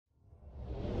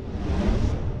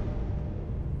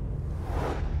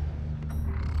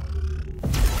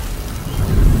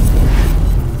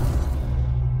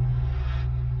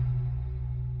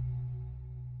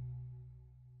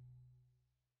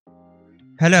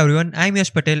Hello everyone, I'm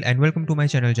Yash Patel and welcome to my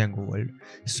channel Django World.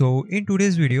 So in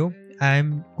today's video,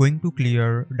 I'm going to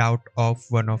clear doubt of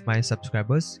one of my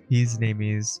subscribers. His name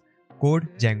is Code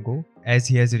Django, as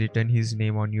he has written his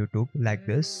name on YouTube like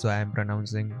this. So I'm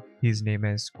pronouncing his name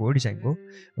as Code Django.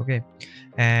 Okay,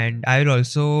 and I will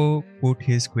also put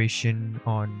his question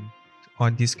on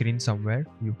the screen somewhere.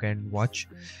 You can watch.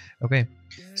 Okay,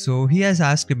 so he has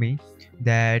asked me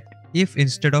that if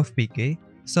instead of PK,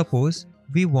 suppose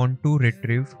we want to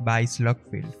retrieve by slug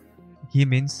field. He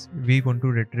means we want to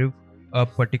retrieve a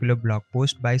particular blog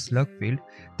post by slug field.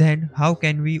 Then how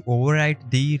can we override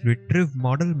the retrieve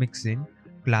model mixin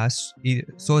class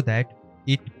so that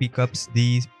it picks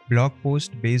the blog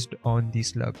post based on the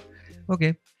slug?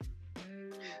 Okay,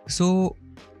 so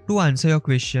to answer your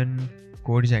question,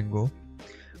 Code Django,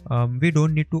 we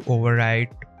don't need to override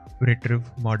retrieve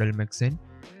model mixin.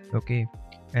 Okay,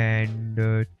 and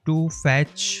to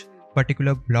fetch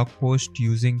particular blog post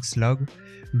using slug,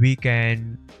 we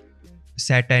can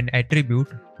set an attribute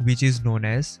which is known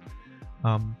as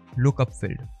lookup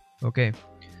field. Okay,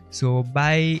 so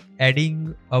by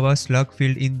adding our slug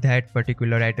field in that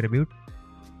particular attribute,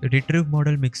 retrieve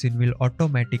model mixin will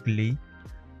automatically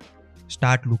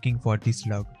start looking for the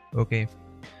slug. Okay,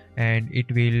 and it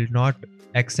will not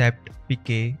accept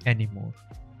PK anymore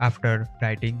after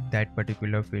writing that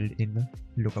particular field in the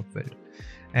lookup field.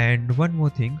 And one more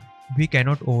thing, we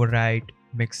cannot override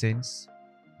mixins.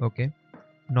 Okay,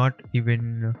 not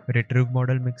even retrieve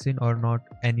model mixin or not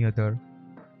any other.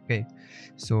 Okay,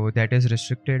 so that is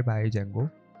restricted by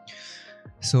Django.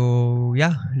 So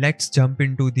yeah, let's jump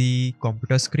into the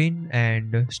computer screen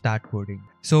and start coding.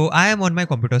 So I am on my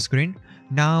computer screen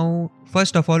now.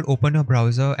 First of all, open a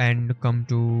browser and come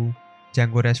to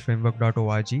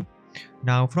django-framework.org.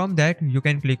 Now from that you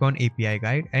can click on API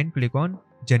guide and click on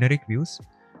generic views.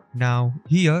 Now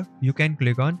here you can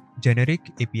click on generic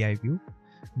API view.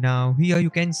 Now here you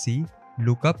can see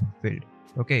lookup field.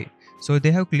 Okay, so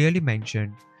they have clearly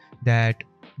mentioned that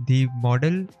the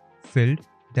model field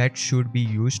that should be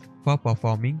used for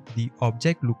performing the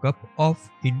object lookup of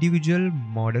individual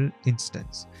model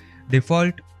instance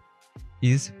default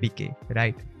is PK,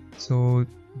 right? So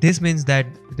this means that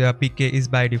the PK is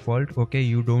by default. Okay,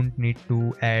 you don't need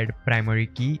to add primary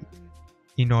key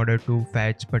in order to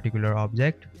fetch particular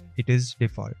object. It is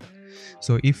default.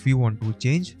 So if you want to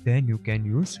change, then you can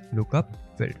use lookup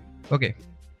field. Okay,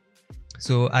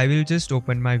 so I will just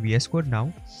open my VS Code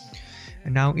now.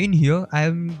 And now in here I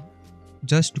am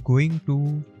just going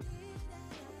to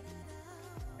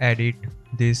edit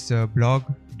this blog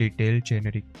detail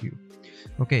generic view.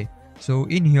 Okay, so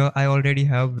in here I already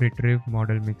have retrieve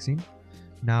model mixin.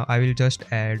 Now I will just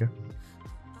add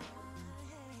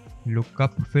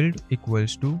lookup field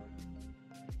equals to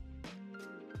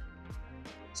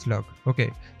slug.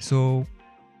 Okay, so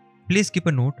please keep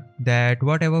a note that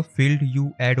whatever field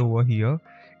you add over here,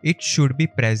 it should be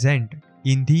present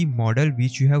in the model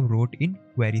which you have wrote in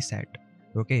query set.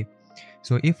 Okay,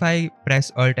 so if I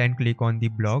press Alt and click on the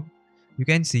blog, you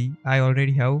can see I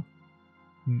already have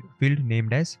field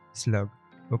named as slug.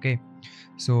 Okay,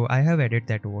 so I have added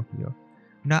that over here.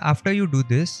 Now after you do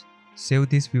this, save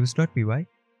this views.py,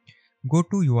 go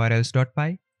to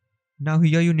urls.py. Now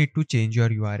here you need to change your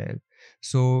URL.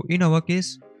 So in our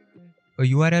case, a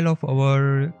URL of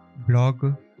our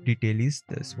blog detail is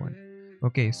this one.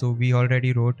 Okay, so we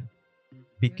already wrote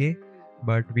PK,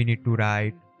 but we need to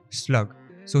write slug.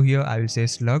 So here I will say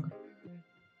slug,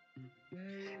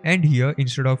 and here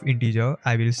instead of integer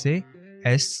I will say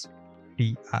str,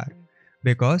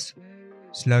 because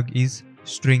slug is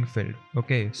string field.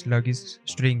 Okay, slug is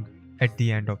string at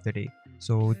the end of the day,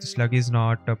 so the slug is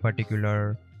not a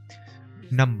particular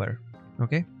number.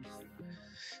 Okay,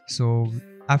 so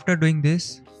after doing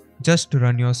this, just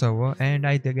run your server and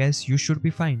I guess you should be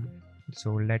fine.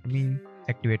 So let me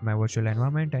activate my virtual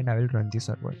environment and I will run the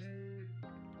server.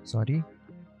 Sorry.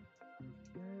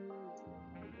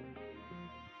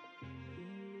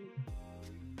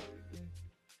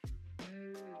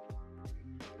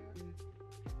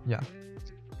 Yeah.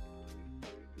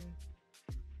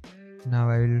 Now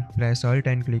I will press Alt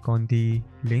and click on the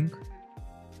link.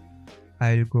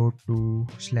 I'll go to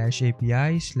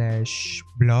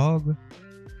 /API/blog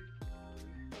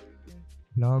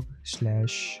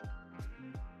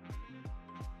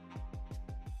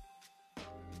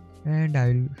and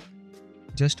I'll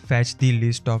just fetch the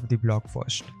list of the blog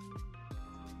first.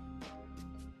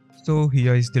 So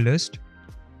here is the list.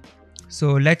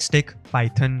 So let's take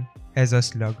Python as a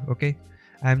slug. Okay,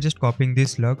 I'm just copying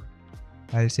this slug.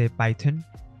 I'll say Python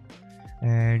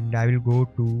and I will go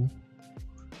to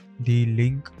the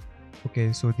link.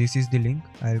 Okay, so this is the link.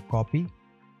 I'll copy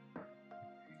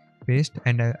paste,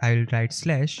 and I will write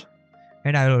slash,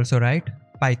 and I will also write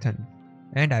Python,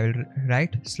 and I will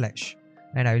write slash,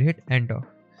 and I will hit enter.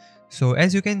 So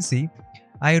as you can see,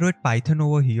 I wrote Python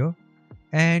over here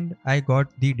and I got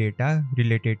the data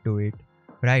related to it,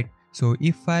 right? So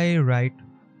if I write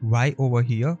y over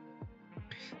here,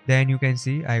 then you can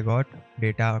see I got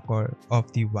data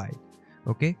of the y.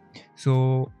 Okay,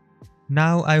 so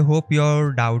now I hope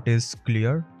your doubt is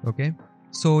clear. Okay,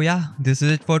 so yeah, this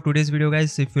is it for today's video,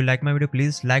 guys. If you like my video,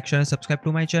 please like, share and subscribe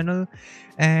to my channel,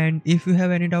 and if you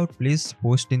have any doubt, please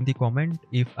post in the comment.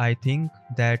 If I think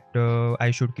that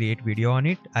I should create video on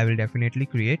it, I will definitely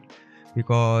create,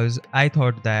 because I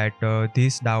thought that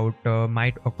this doubt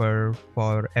might occur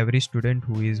for every student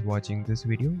who is watching this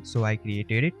video, so I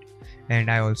created it. And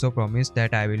I also promised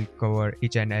that I will cover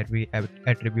each and every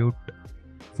attribute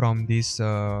from this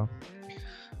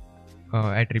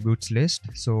attributes list.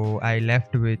 So I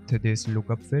left with this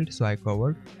lookup field, so I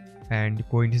covered, and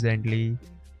coincidentally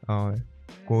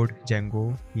code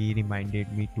Django, he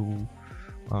reminded me to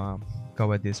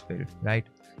cover this field, right?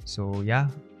 So yeah,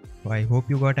 I hope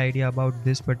you got idea about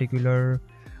this particular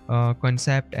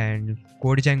concept and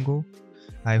code Django.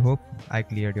 I hope I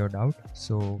cleared your doubt.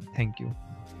 So thank you.